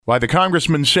Why the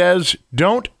congressman says,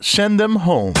 don't send them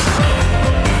home.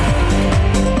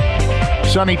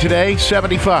 Sunny today,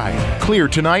 75. Clear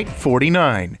tonight,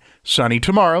 49. Sunny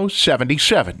tomorrow,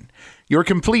 77. Your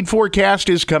complete forecast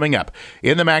is coming up.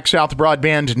 In the MaxxSouth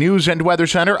Broadband News and Weather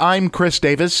Center, I'm Chris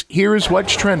Davis. Here's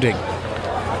what's trending.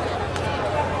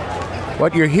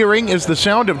 What you're hearing is the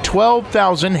sound of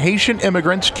 12,000 Haitian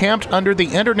immigrants camped under the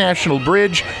International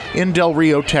Bridge in Del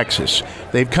Rio, Texas.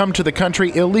 They've come to the country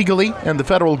illegally, and the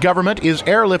federal government is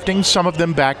airlifting some of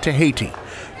them back to Haiti.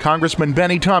 Congressman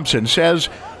Benny Thompson says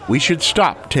we should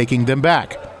stop taking them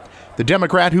back. The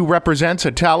Democrat who represents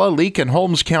Atala, Leake, and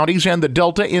Holmes counties and the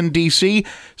Delta in D.C.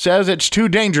 says it's too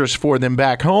dangerous for them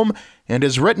back home and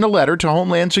has written a letter to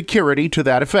Homeland Security to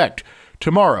that effect.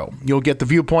 Tomorrow, you'll get the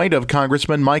viewpoint of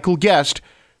Congressman Michael Guest,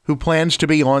 who plans to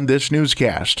be on this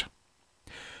newscast.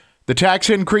 The tax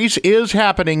increase is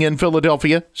happening in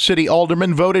Philadelphia. City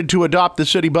aldermen voted to adopt the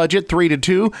city budget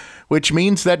 3-2, which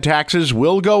means that taxes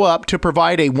will go up to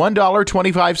provide a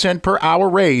 $1.25 per hour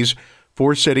raise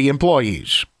for city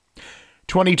employees.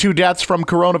 22 deaths from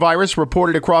coronavirus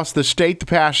reported across the state the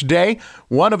past day,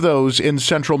 one of those in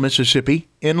central Mississippi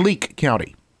in Leake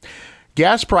County.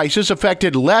 Gas prices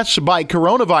affected less by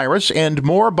coronavirus and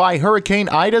more by Hurricane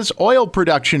Ida's oil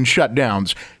production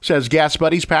shutdowns, says Gas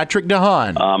Buddy's Patrick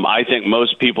DeHaan. I think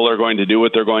most people are going to do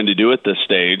what they're going to do at this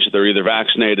stage. They're either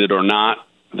vaccinated or not.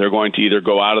 They're going to either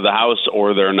go out of the house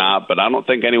or they're not. But I don't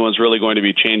think anyone's really going to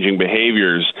be changing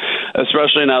behaviors,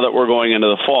 especially now that we're going into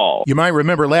the fall. You might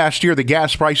remember last year the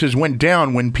gas prices went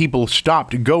down when people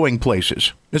stopped going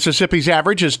places. Mississippi's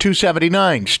average is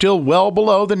 $2.79, still well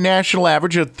below the national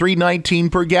average of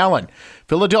 $3.19 per gallon.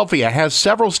 Philadelphia has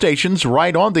several stations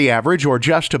right on the average or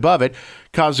just above it.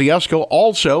 Kosciuszko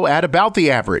also at about the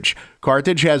average.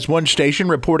 Carthage has one station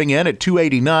reporting in at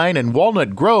 $2.89, and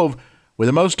Walnut Grove with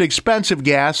the most expensive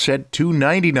gas at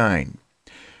 $2.99.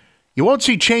 You won't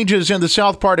see changes in the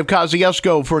south part of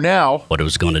Kosciuszko for now. What it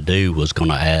was going to do was going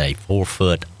to add a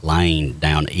 4-foot lane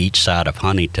down each side of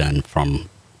Huntington from,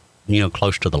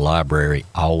 close to the library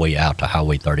all the way out to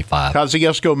Highway 35.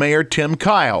 Kosciuszko Mayor Tim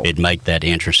Kyle. It'd make that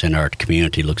entrance in our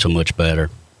community look so much better.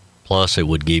 Plus, it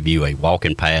would give you a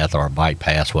walking path or a bike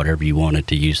path, whatever you wanted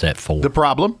to use that for. The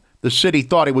problem? The city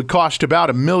thought it would cost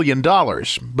about $1 million,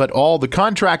 but all the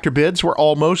contractor bids were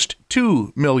almost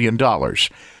 $2 million.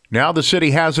 Now the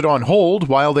city has it on hold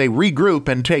while they regroup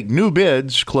and take new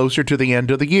bids closer to the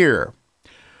end of the year.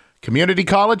 Community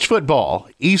college football,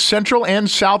 East Central and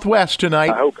Southwest tonight.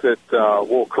 I hope that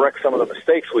we'll correct some of the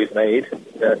mistakes we've made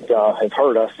that have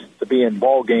hurt us to be in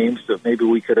ball games that maybe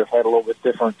we could have had a little bit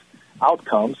different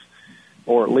outcomes,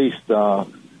 or at least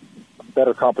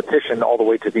better competition all the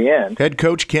way to the end. Head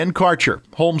coach Ken Karcher.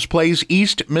 Holmes plays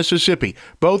East Mississippi.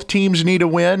 Both teams need a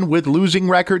win with losing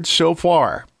records so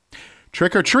far.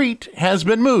 Trick or Treat has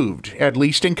been moved, at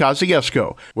least in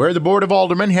Kosciuszko, where the Board of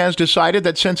Aldermen has decided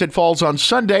that since it falls on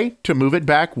Sunday, to move it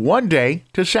back one day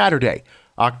to Saturday,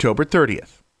 October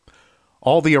 30th.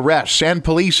 All the arrests and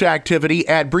police activity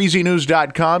at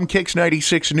breezynews.com,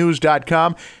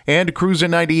 kicks96news.com, and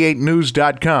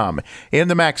cruisin98news.com. In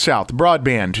the MaxxSouth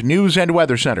Broadband News and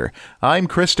Weather Center, I'm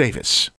Chris Davis.